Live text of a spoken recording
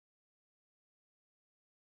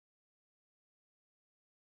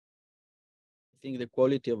think the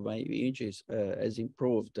quality of my images has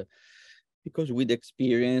improved because with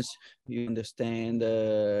experience you understand,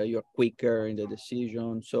 you're quicker in the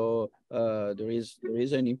decision. So there is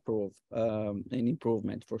an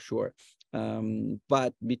improvement for sure.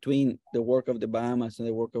 But between the work of the Bahamas and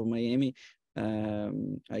the work of Miami,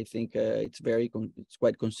 I think it's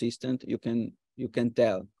quite consistent. You can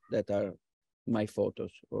tell that are my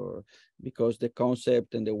photos, or because the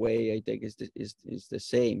concept and the way I take is the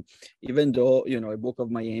same, even though a book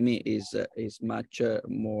of Miami is much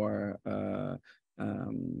more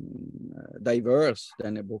diverse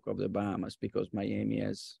than a book of the Bahamas, because Miami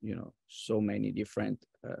has so many different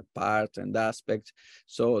parts and aspects.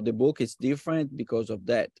 So the book is different because of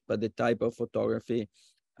that, but the type of photography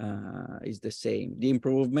is the same. The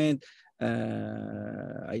improvement,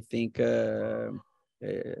 I think,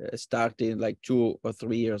 started like 2 or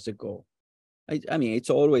 3 years ago. I mean, it's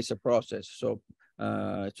always a process. So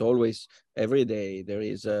it's always, every day there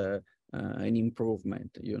is an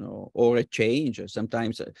improvement, or a change.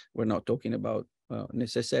 Sometimes we're not talking about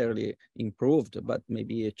necessarily improved, but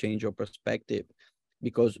maybe a change of perspective,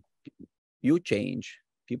 because you change,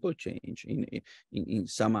 people change in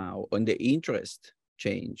somehow, and the interest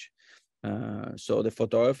change. So the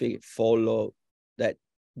photography follow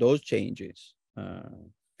those changes,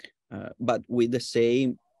 but with the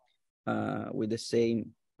same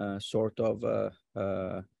sort of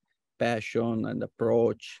passion and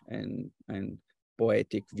approach and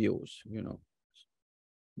poetic views,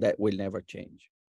 that will never change.